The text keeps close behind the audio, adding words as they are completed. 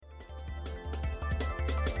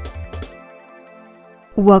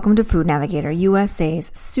Welcome to Food Navigator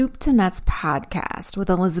USA's Soup to Nuts podcast with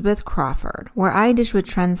Elizabeth Crawford, where I dish with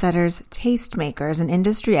trendsetters, tastemakers, and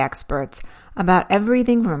industry experts about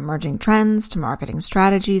everything from emerging trends to marketing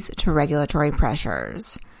strategies to regulatory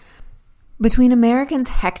pressures. Between Americans'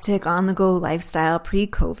 hectic on-the-go lifestyle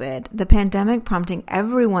pre-COVID, the pandemic prompting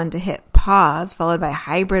everyone to hit pause, followed by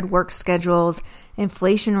hybrid work schedules,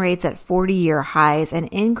 inflation rates at 40-year highs, and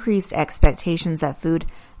increased expectations that food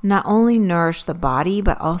not only nourish the body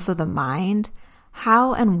but also the mind,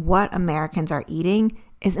 how and what Americans are eating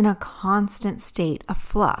is in a constant state of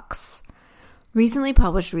flux. Recently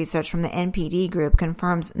published research from the NPD Group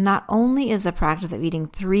confirms not only is the practice of eating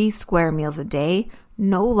 3 square meals a day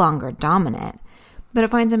no longer dominant, but it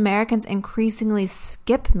finds Americans increasingly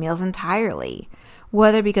skip meals entirely,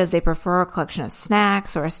 whether because they prefer a collection of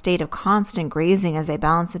snacks or a state of constant grazing as they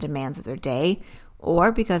balance the demands of their day,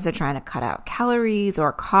 or because they're trying to cut out calories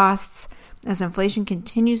or costs as inflation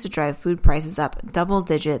continues to drive food prices up double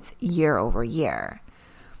digits year over year.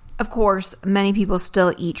 Of course, many people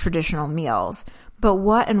still eat traditional meals, but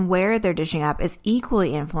what and where they're dishing up is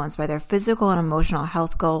equally influenced by their physical and emotional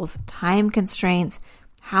health goals, time constraints,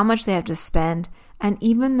 how much they have to spend, and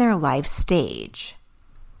even their life stage.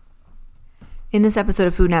 In this episode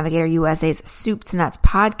of Food Navigator USA's Soup to Nuts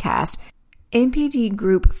podcast, NPD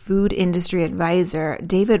Group Food Industry Advisor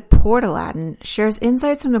David Portalatin shares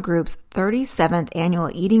insights from the group's 37th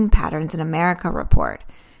Annual Eating Patterns in America report,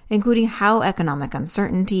 including how economic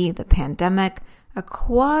uncertainty, the pandemic, a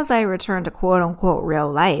quasi-return to quote-unquote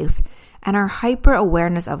real life, and our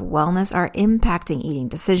hyper-awareness of wellness are impacting eating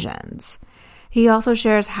decisions. He also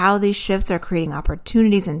shares how these shifts are creating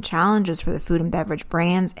opportunities and challenges for the food and beverage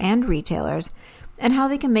brands and retailers, and how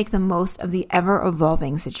they can make the most of the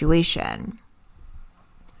ever-evolving situation.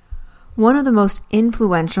 One of the most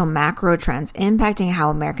influential macro trends impacting how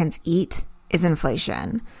Americans eat is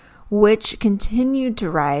inflation, which continued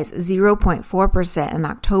to rise 0.4% in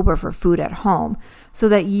October for food at home, so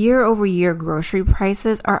that year-over-year grocery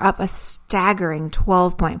prices are up a staggering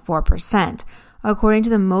 12.4%, according to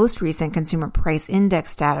the most recent Consumer Price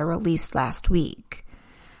Index data released last week.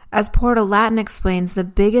 As Portalatin explains, the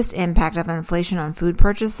biggest impact of inflation on food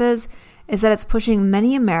purchases is that it's pushing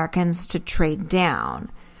many Americans to trade down.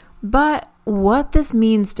 But what this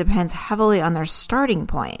means depends heavily on their starting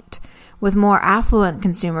point, with more affluent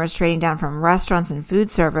consumers trading down from restaurants and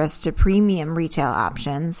food service to premium retail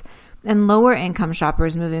options, and lower income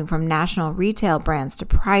shoppers moving from national retail brands to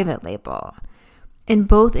private label. In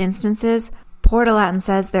both instances, Portalatin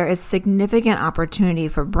says there is significant opportunity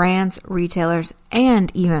for brands, retailers,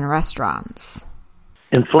 and even restaurants.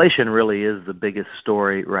 Inflation really is the biggest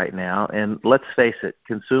story right now, and let's face it,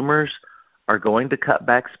 consumers are going to cut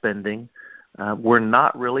back spending. We're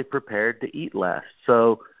not really prepared to eat less.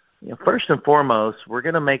 So, first and foremost, we're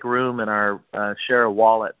going to make room in our share of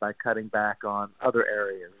wallet by cutting back on other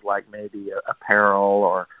areas like maybe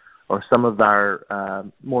apparel or some of our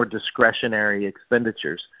more discretionary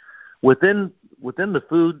expenditures. Within the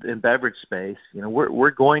food and beverage space,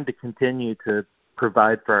 we're going to continue to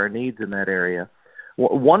provide for our needs in that area.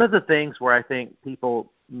 One of the things where I think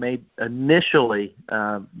people may initially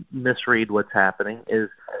misread what's happening is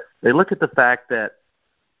they look at the fact that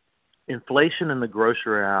inflation in the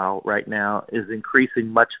grocery aisle right now is increasing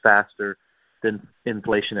much faster than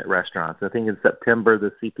inflation at restaurants. I think in September,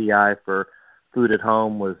 the CPI for food at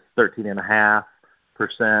home was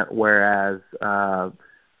 13.5%, whereas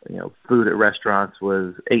food at restaurants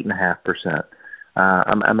was 8.5%.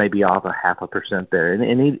 I may be off 0.5% there.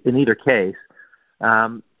 In either case,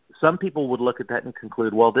 some people would look at that and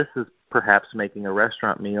conclude, well, this is perhaps making a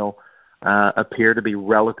restaurant meal appear to be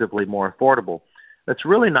relatively more affordable. That's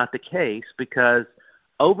really not the case because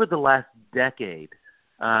over the last decade,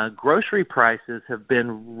 grocery prices have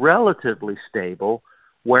been relatively stable,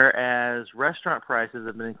 whereas restaurant prices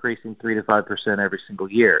have been increasing 3 to 5% every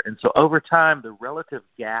single year. And so over time, the relative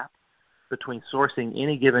gap between sourcing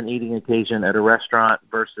any given eating occasion at a restaurant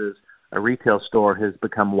versus a retail store has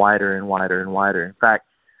become wider and wider and wider. In fact,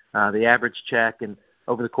 the average check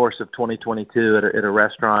over the course of 2022 at a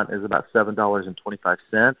restaurant is about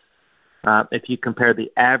 $7.25. If you compare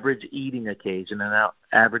the average eating occasion, and now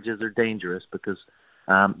averages are dangerous because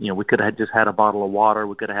we could have just had a bottle of water,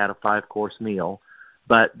 we could have had a 5-course meal,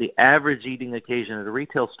 but the average eating occasion at a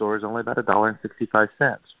retail store is only about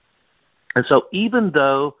 $1.65. And so even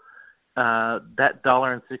though that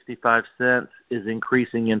 $1.65 is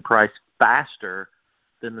increasing in price faster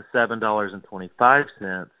than the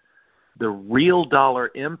 $7.25, the real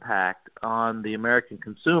dollar impact on the American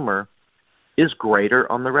consumer is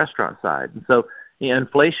greater on the restaurant side. And so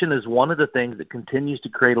Inflation is one of the things that continues to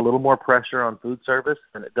create a little more pressure on food service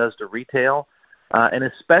than it does to retail, and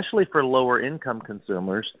especially for lower income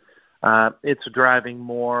consumers, it's driving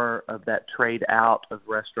more of that trade out of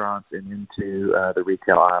restaurants and into the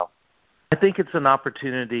retail aisle. I think it's an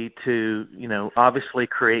opportunity to, obviously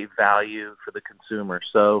create value for the consumer.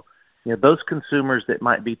 So, those consumers that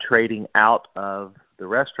might be trading out of the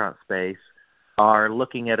restaurant space are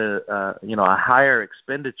looking at a higher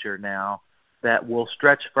expenditure now that will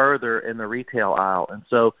stretch further in the retail aisle. And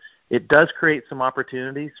so it does create some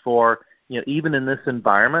opportunities for, even in this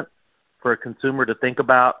environment, for a consumer to think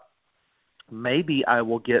about, maybe I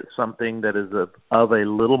will get something that is of a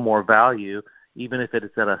little more value, even if it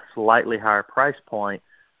is at a slightly higher price point,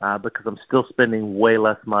 because I'm still spending way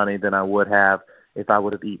less money than I would have if I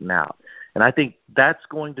would have eaten out. And I think that's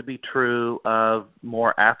going to be true of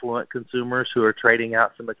more affluent consumers who are trading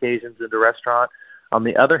out some occasions into restaurant. On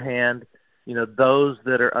the other hand, those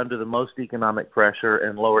that are under the most economic pressure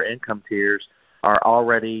and lower income tiers are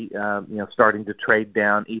already, starting to trade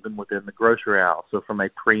down even within the grocery aisle. So from a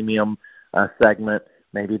premium segment,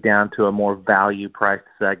 maybe down to a more value-priced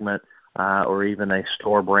segment, or even a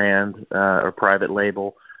store brand or private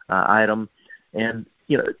label item. And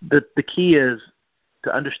the key is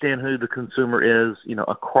to understand who the consumer is,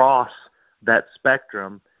 across that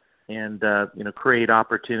spectrum, and create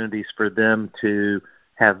opportunities for them to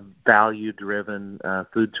have value-driven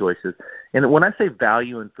food choices. And when I say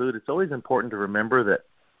value in food, it's always important to remember that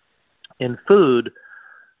in food,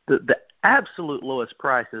 the absolute lowest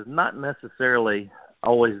price is not necessarily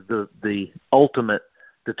always the ultimate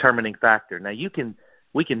determining factor. Now,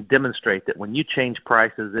 we can demonstrate that when you change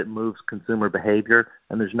prices, it moves consumer behavior,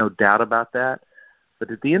 and there's no doubt about that.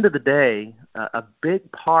 But at the end of the day, a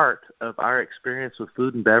big part of our experience with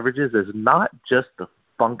food and beverages is not just the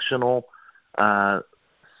functional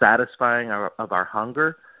satisfying of our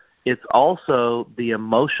hunger. It's also the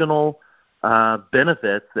emotional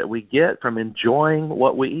benefits that we get from enjoying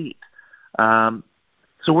what we eat.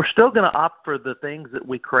 So we're still going to opt for the things that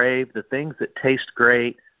we crave, the things that taste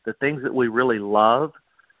great, the things that we really love.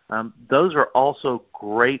 Those are also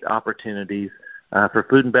great opportunities for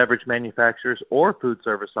food and beverage manufacturers or food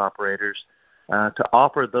service operators to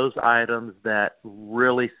offer those items that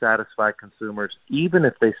really satisfy consumers, even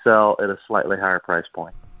if they sell at a slightly higher price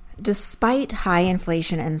point. Despite high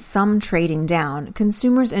inflation and some trading down,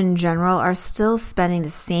 consumers in general are still spending the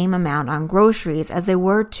same amount on groceries as they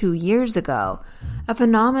were 2 years ago, a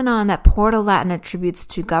phenomenon that Porta Latin attributes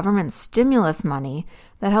to government stimulus money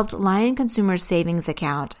that helped line consumers' savings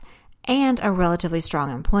account and a relatively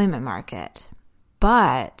strong employment market.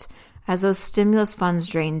 But as those stimulus funds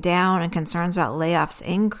drain down and concerns about layoffs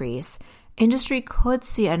increase, industry could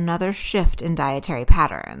see another shift in dietary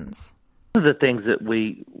patterns. One of the things that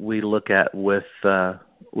we look at with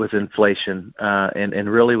inflation and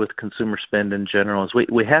really with consumer spend in general is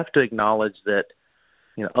we have to acknowledge that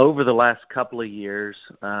over the last couple of years,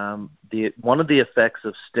 one of the effects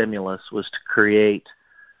of stimulus was to create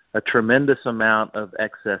a tremendous amount of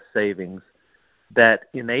excess savings that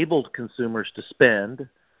enabled consumers to spend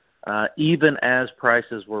even as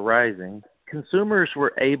prices were rising. Consumers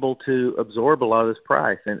were able to absorb a lot of this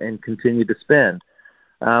price and continue to spend.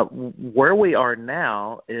 Where we are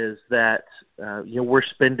now is that we're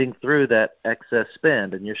spending through that excess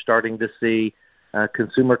spend, and you're starting to see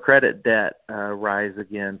consumer credit debt rise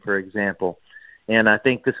again, for example. And I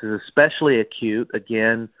think this is especially acute,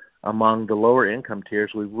 again, among the lower income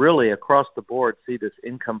tiers. We really, across the board, see this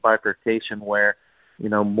income bifurcation where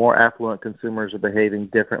more affluent consumers are behaving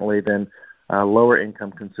differently than lower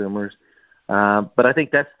income consumers. But I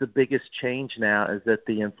think that's the biggest change now, is that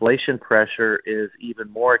the inflation pressure is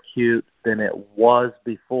even more acute than it was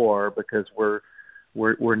before, because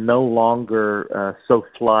we're no longer so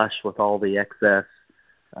flush with all the excess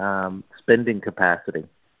spending capacity.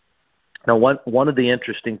 Now, one of the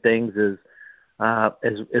interesting things is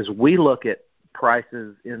as we look at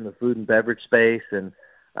prices in the food and beverage space and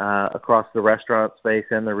across the restaurant space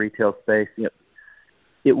and the retail space,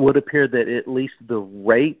 it would appear that at least the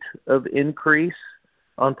rate of increase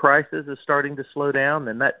on prices is starting to slow down.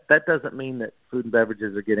 And that doesn't mean that food and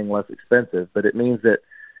beverages are getting less expensive, but it means that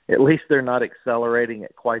at least they're not accelerating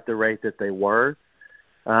at quite the rate that they were.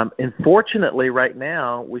 And fortunately, right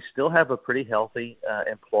now, we still have a pretty healthy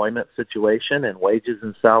employment situation, and wages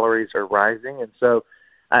and salaries are rising. And so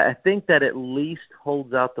I think that at least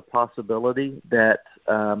holds out the possibility that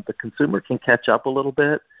the consumer can catch up a little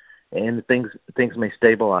bit, and things may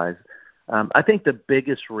stabilize. I think the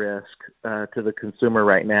biggest risk to the consumer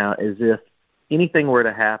right now is if anything were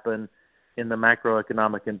to happen in the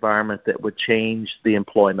macroeconomic environment that would change the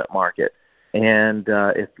employment market. And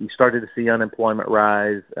if you started to see unemployment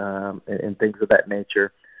rise and things of that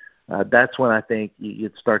nature, that's when I think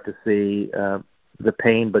you'd start to see the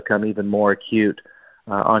pain become even more acute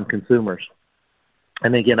on consumers.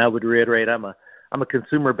 And again, I would reiterate, I'm a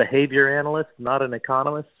consumer behavior analyst, not an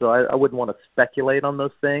economist, so I wouldn't want to speculate on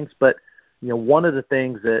those things. But one of the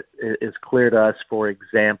things that is clear to us, for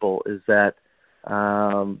example, is that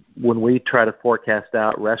when we try to forecast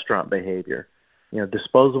out restaurant behavior,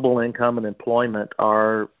 disposable income and employment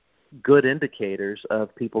are good indicators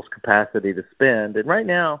of people's capacity to spend. And right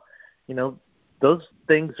now, those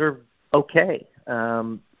things are okay.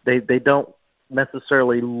 They don't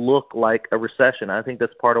necessarily look like a recession. I think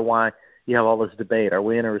that's part of why you have all this debate. Are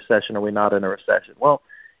we in a recession? Are we not in a recession? Well,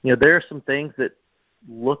 there are some things that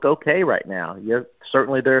look okay right now.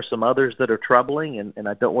 Certainly there are some others that are troubling, and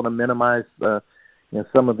I don't want to minimize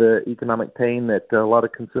some of the economic pain that a lot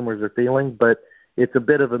of consumers are feeling, but it's a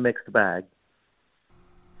bit of a mixed bag.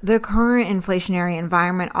 The current inflationary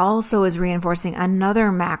environment also is reinforcing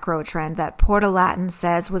another macro trend that Portalatin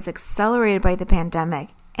says was accelerated by the pandemic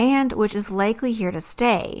and which is likely here to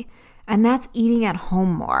stay, and that's eating at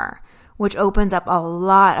home more, which opens up a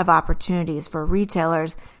lot of opportunities for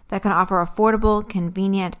retailers that can offer affordable,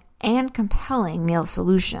 convenient, and compelling meal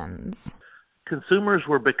solutions. Consumers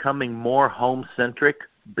were becoming more home-centric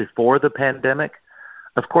before the pandemic.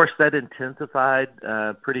 Of course, that intensified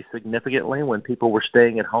pretty significantly when people were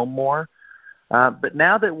staying at home more. But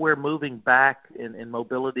now that we're moving back and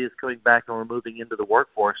mobility is coming back and we're moving into the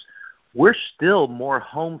workforce, we're still more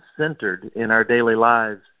home-centered in our daily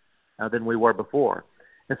lives than we were before.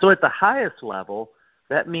 And so at the highest level,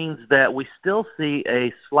 that means that we still see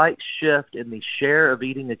a slight shift in the share of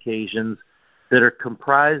eating occasions that are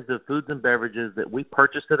comprised of foods and beverages that we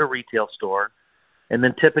purchased at a retail store, and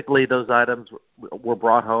then typically those items were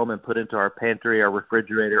brought home and put into our pantry, our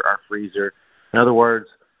refrigerator, our freezer. In other words,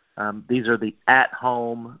 these are the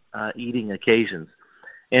at-home eating occasions.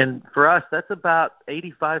 And for us, that's about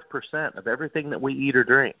 85% of everything that we eat or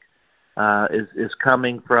drink is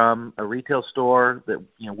coming from a retail store that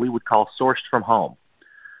we would call sourced from home.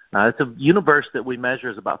 It's a universe that we measure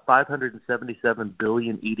is about 577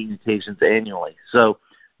 billion eating occasions annually. So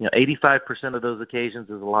 85% of those occasions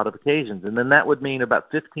is a lot of occasions. And then that would mean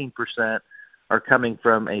about 15% are coming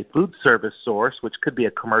from a food service source, which could be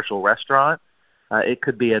a commercial restaurant. It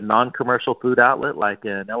could be a non-commercial food outlet like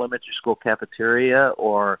an elementary school cafeteria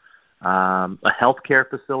or a healthcare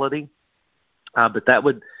facility. But that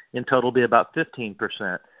would in total be about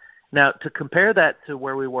 15%. Now, to compare that to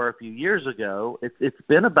where we were a few years ago, it's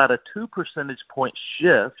been about a 2 percentage point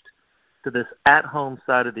shift to this at-home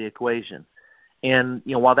side of the equation. And,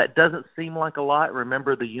 while that doesn't seem like a lot,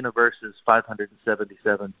 remember the universe is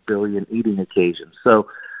 577 billion eating occasions. So,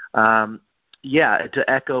 to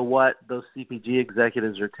echo what those CPG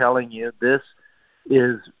executives are telling you, this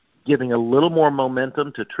is giving a little more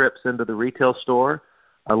momentum to trips into the retail store,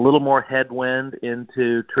 a little more headwind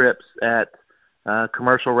into trips at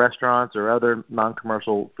commercial restaurants or other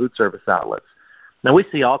non-commercial food service outlets. Now, we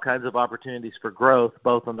see all kinds of opportunities for growth,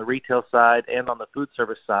 both on the retail side and on the food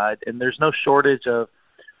service side, and there's no shortage of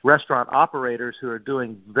restaurant operators who are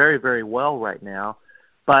doing very, very well right now.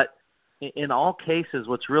 But in all cases,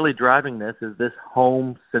 what's really driving this is this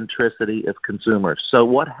home centricity of consumers. So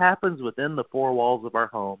what happens within the four walls of our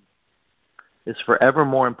home is forever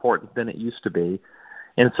more important than it used to be.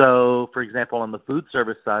 And so, for example, on the food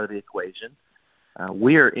service side of the equation,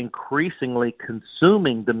 we are increasingly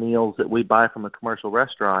consuming the meals that we buy from a commercial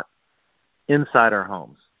restaurant inside our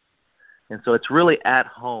homes. And so it's really at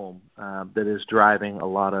home that is driving a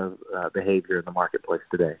lot of behavior in the marketplace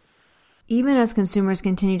today. Even as consumers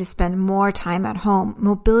continue to spend more time at home,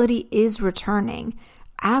 mobility is returning,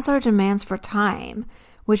 as are demands for time,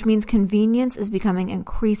 which means convenience is becoming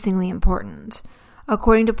increasingly important.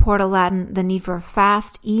 According to Portalatin, the need for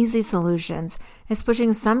fast, easy solutions is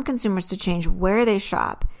pushing some consumers to change where they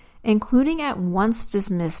shop, including at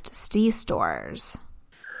once-dismissed C-stores.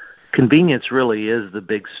 Convenience really is the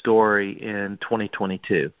big story in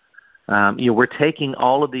 2022. We're taking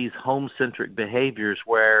all of these home-centric behaviors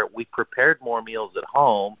where we prepared more meals at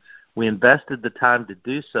home, we invested the time to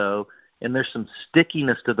do so, and there's some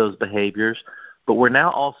stickiness to those behaviors, but we're now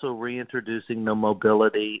also reintroducing the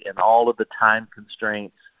mobility and all of the time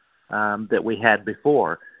constraints that we had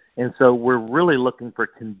before. And so we're really looking for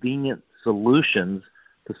convenient solutions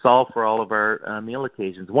to solve for all of our meal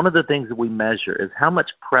occasions. One of the things that we measure is how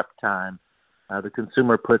much prep time the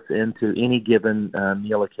consumer puts into any given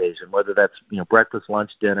meal occasion, whether that's breakfast,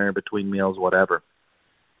 lunch, dinner, between meals, whatever.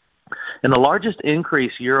 And the largest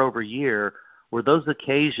increase year over year were those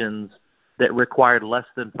occasions that required less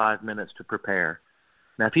than 5 minutes to prepare.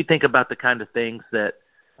 Now, if you think about the kind of things that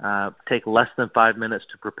take less than 5 minutes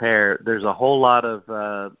to prepare, there's a whole lot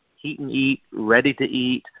of heat and eat, ready to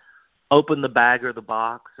eat, open the bag or the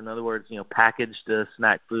box. In other words, packaged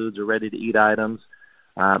snack foods or ready to eat items.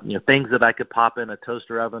 Things that I could pop in a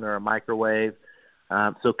toaster oven or a microwave.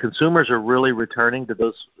 So consumers are really returning to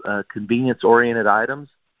those convenience-oriented items.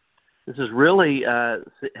 This is really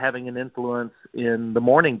having an influence in the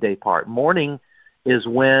morning day part. Morning is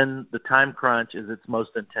when the time crunch is its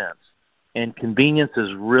most intense, and convenience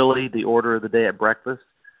is really the order of the day at breakfast.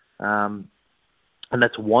 And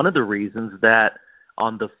that's one of the reasons that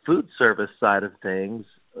on the food service side of things,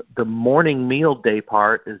 the morning meal day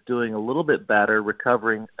part is doing a little bit better,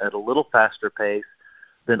 recovering at a little faster pace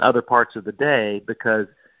than other parts of the day, because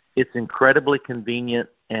it's incredibly convenient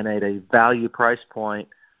and at a value price point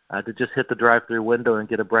to just hit the drive-through window and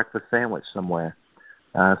get a breakfast sandwich somewhere.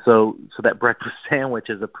 So that breakfast sandwich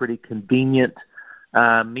is a pretty convenient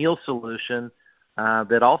meal solution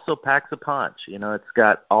that also packs a punch. It's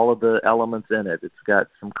got all of the elements in it. It's got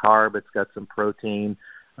some carb, it's got some protein,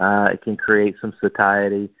 it can create some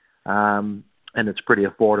satiety, and it's pretty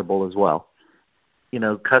affordable as well.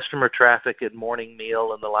 Customer traffic at morning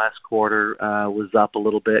meal in the last quarter was up a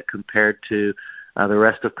little bit compared to the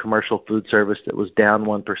rest of commercial food service that was down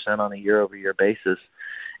 1% on a year-over-year basis.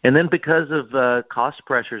 And then because of cost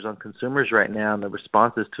pressures on consumers right now and the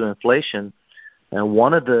responses to inflation,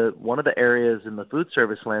 one of the areas in the food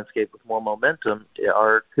service landscape with more momentum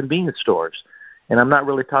are convenience stores. And I'm not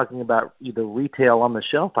really talking about either retail on the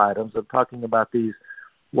shelf items. I'm talking about these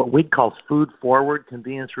what we'd call food-forward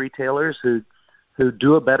convenience retailers who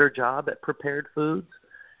do a better job at prepared foods.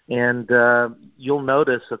 And you'll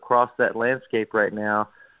notice across that landscape right now,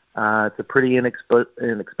 it's a pretty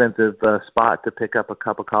inexpensive spot to pick up a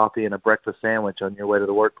cup of coffee and a breakfast sandwich on your way to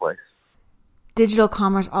the workplace. Digital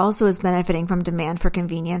commerce also is benefiting from demand for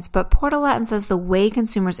convenience, but Portalatin says the way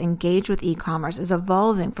consumers engage with e-commerce is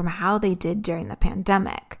evolving from how they did during the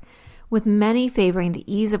pandemic, with many favoring the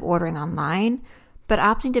ease of ordering online, but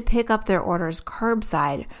opting to pick up their orders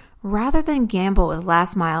curbside rather than gamble with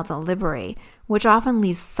last-mile delivery, which often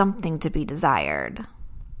leaves something to be desired.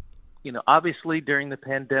 Obviously during the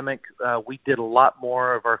pandemic, we did a lot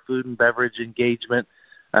more of our food and beverage engagement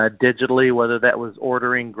digitally, whether that was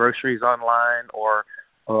ordering groceries online or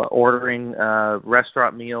ordering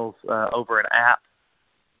restaurant meals over an app.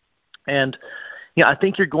 And I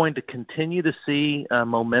think you're going to continue to see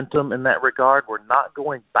momentum in that regard. We're not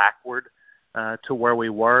going backward to where we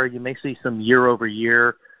were. You may see some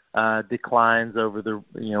year-over-year declines over the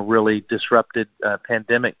really disrupted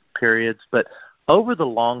pandemic periods, but over the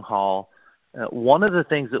long haul, one of the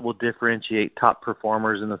things that will differentiate top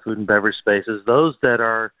performers in the food and beverage space is those that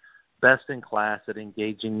are best in class at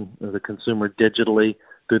engaging the consumer digitally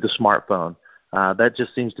through the smartphone. That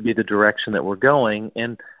just seems to be the direction that we're going.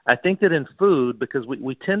 And I think that in food, because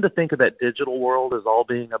we tend to think of that digital world as all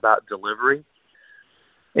being about delivery.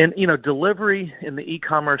 And, delivery in the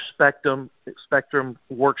e-commerce spectrum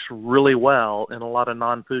works really well in a lot of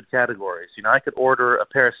non-food categories. I could order a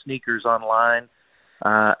pair of sneakers online.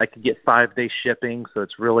 I could get 5-day shipping, so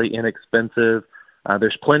it's really inexpensive.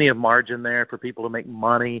 There's plenty of margin there for people to make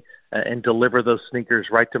money and deliver those sneakers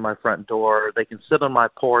right to my front door. They can sit on my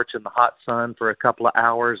porch in the hot sun for a couple of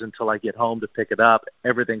hours until I get home to pick it up.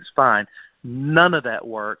 Everything's fine. None of that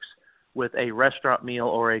works with a restaurant meal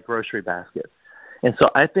or a grocery basket. And so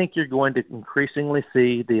I think you're going to increasingly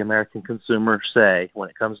see the American consumer say, when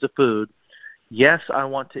it comes to food, yes, I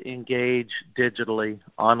want to engage digitally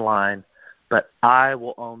online, but I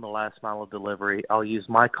will own the last mile of delivery. I'll use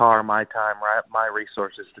my car, my time, my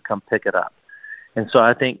resources to come pick it up. And so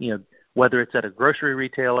I think, whether it's at a grocery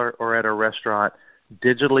retailer or at a restaurant,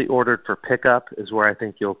 digitally ordered for pickup is where I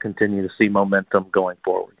think you'll continue to see momentum going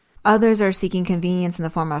forward. Others are seeking convenience in the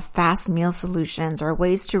form of fast meal solutions or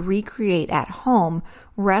ways to recreate at home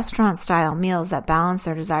restaurant-style meals that balance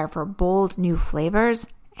their desire for bold new flavors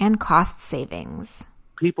and cost savings.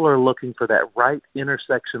 People are looking for that right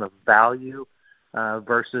intersection of value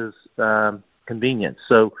versus convenience.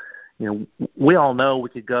 So, we all know we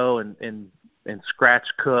could go and scratch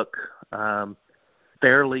cook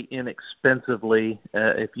fairly inexpensively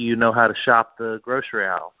if you know how to shop the grocery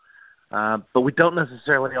aisle. But we don't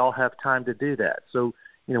necessarily all have time to do that. So,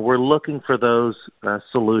 we're looking for those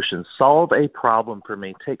solutions. Solve a problem for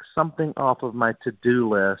me. Take something off of my to-do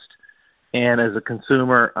list. And as a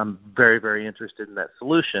consumer, I'm very, very interested in that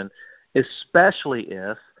solution, especially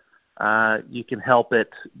if you can help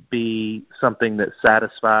it be something that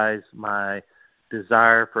satisfies my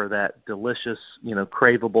desire for that delicious,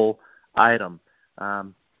 craveable item.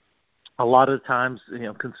 A lot of times,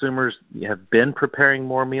 consumers have been preparing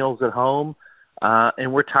more meals at home,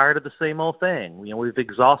 and we're tired of the same old thing. We've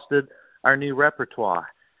exhausted our new repertoire.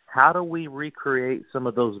 How do we recreate some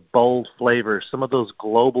of those bold flavors, some of those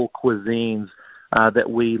global cuisines that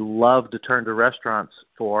we love to turn to restaurants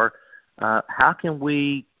for? How can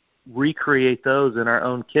we recreate those in our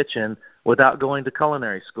own kitchen without going to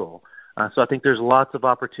culinary school? So I think there's lots of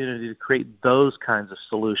opportunity to create those kinds of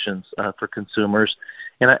solutions for consumers.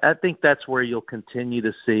 And I think that's where you'll continue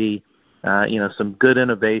to see, some good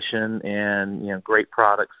innovation and, great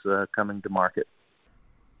products coming to market.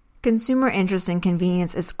 Consumer interest in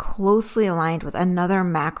convenience is closely aligned with another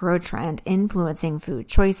macro trend influencing food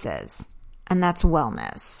choices, and that's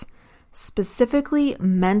wellness, specifically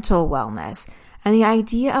mental wellness, and the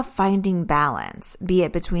idea of finding balance, be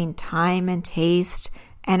it between time and taste,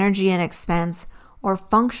 energy and expense, or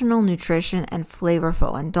functional nutrition and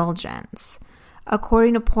flavorful indulgence.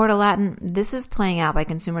 According to Portalatin, this is playing out by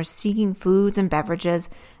consumers seeking foods and beverages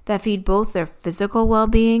that feed both their physical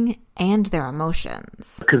well-being and their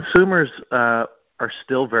emotions. Consumers are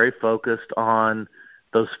still very focused on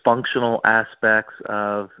those functional aspects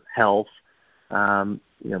of health,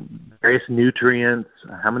 various nutrients,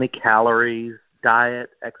 how many calories, diet,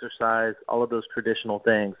 exercise, all of those traditional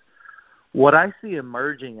things. What I see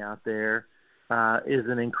emerging out there is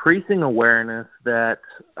an increasing awareness that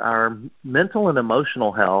our mental and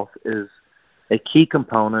emotional health is a key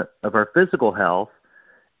component of our physical health.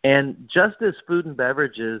 And just as food and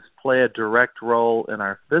beverages play a direct role in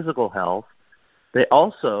our physical health, they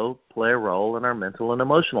also play a role in our mental and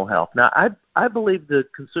emotional health. Now, I believe the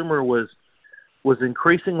consumer was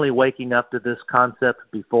increasingly waking up to this concept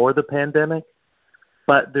before the pandemic,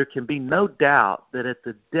 but there can be no doubt that at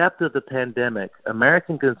the depth of the pandemic,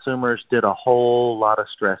 American consumers did a whole lot of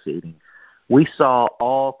stress eating. We saw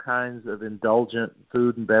all kinds of indulgent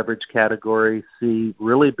food and beverage categories see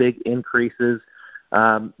really big increases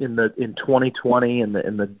in 2020 in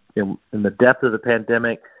the depth of the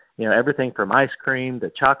pandemic. Everything from ice cream to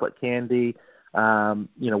chocolate candy.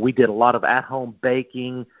 We did a lot of at-home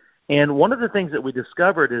baking, and one of the things that we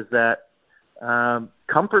discovered is that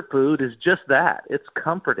comfort food is just that. It's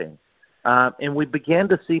comforting. And we began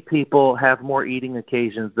to see people have more eating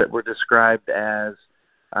occasions that were described as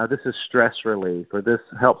this is stress relief, or this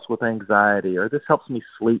helps with anxiety, or this helps me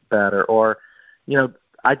sleep better, or,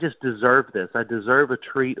 I just deserve this. I deserve a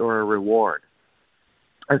treat or a reward.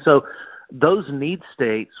 And so those need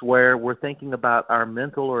states where we're thinking about our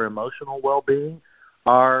mental or emotional well-being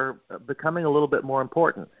are becoming a little bit more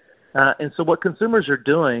important. And so what consumers are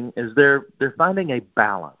doing is they're finding a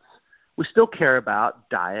balance. We still care about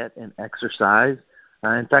diet and exercise.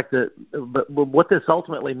 In fact, but what this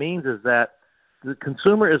ultimately means is that the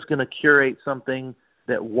consumer is going to curate something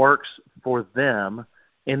that works for them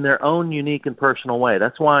in their own unique and personal way.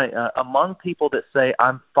 That's why among people that say,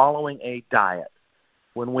 I'm following a diet,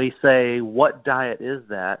 when we say, what diet is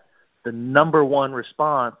that, the number one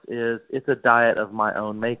response is, it's a diet of my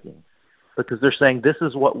own making. Because they're saying, this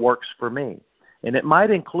is what works for me. And it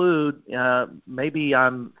might include maybe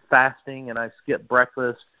I'm fasting and I skip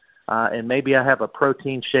breakfast, and maybe I have a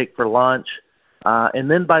protein shake for lunch. And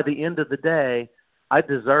then by the end of the day, I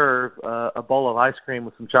deserve a bowl of ice cream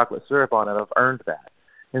with some chocolate syrup on it. I've earned that.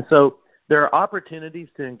 And so there are opportunities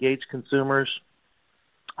to engage consumers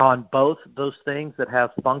on both those things that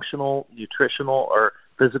have functional, nutritional, or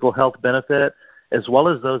physical health benefit, as well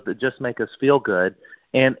as those that just make us feel good.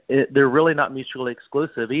 And they're really not mutually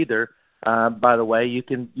exclusive either. By the way, you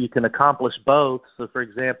can accomplish both. So, for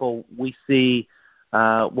example, we see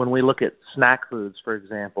when we look at snack foods, for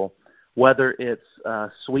example, whether it's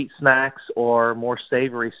sweet snacks or more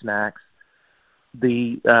savory snacks,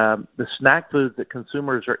 the snack foods that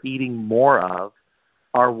consumers are eating more of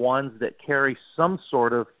are ones that carry some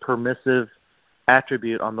sort of permissive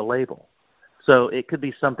attribute on the label. So it could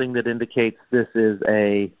be something that indicates this is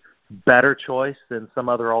a better choice than some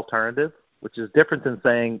other alternative, which is different than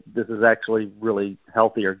saying this is actually really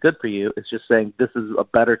healthy or good for you. It's just saying this is a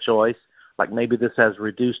better choice, like maybe this has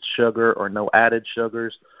reduced sugar or no added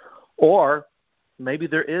sugars, or maybe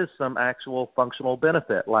there is some actual functional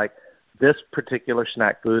benefit, like this particular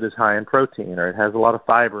snack food is high in protein, or it has a lot of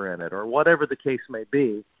fiber in it, or whatever the case may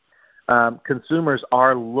be. Consumers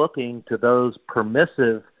are looking to those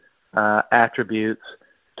permissive attributes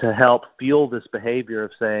to help fuel this behavior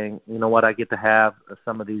of saying, you know what, I get to have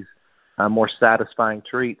some of these more satisfying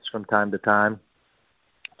treats from time to time.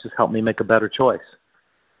 Just help me make a better choice.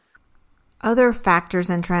 Other factors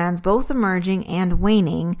and trends, both emerging and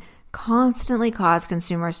waning, constantly cause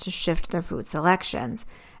consumers to shift their food selections.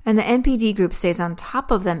 and the NPD Group stays on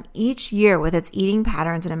top of them each year with its Eating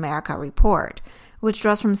Patterns in America report, which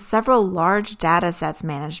draws from several large data sets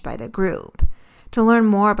managed by the group. To learn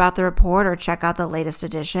more about the report or check out the latest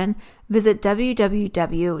edition, visit www.npd.com.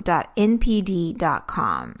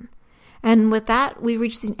 And with that, we've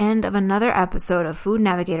reached the end of another episode of Food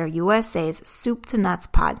Navigator USA's Soup to Nuts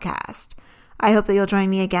podcast. I hope that you'll join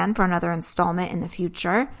me again for another installment in the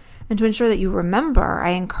future. And to ensure that you remember, I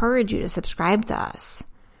encourage you to subscribe to us.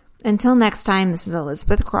 Until next time, this is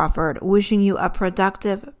Elizabeth Crawford wishing you a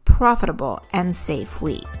productive, profitable, and safe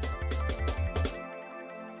week.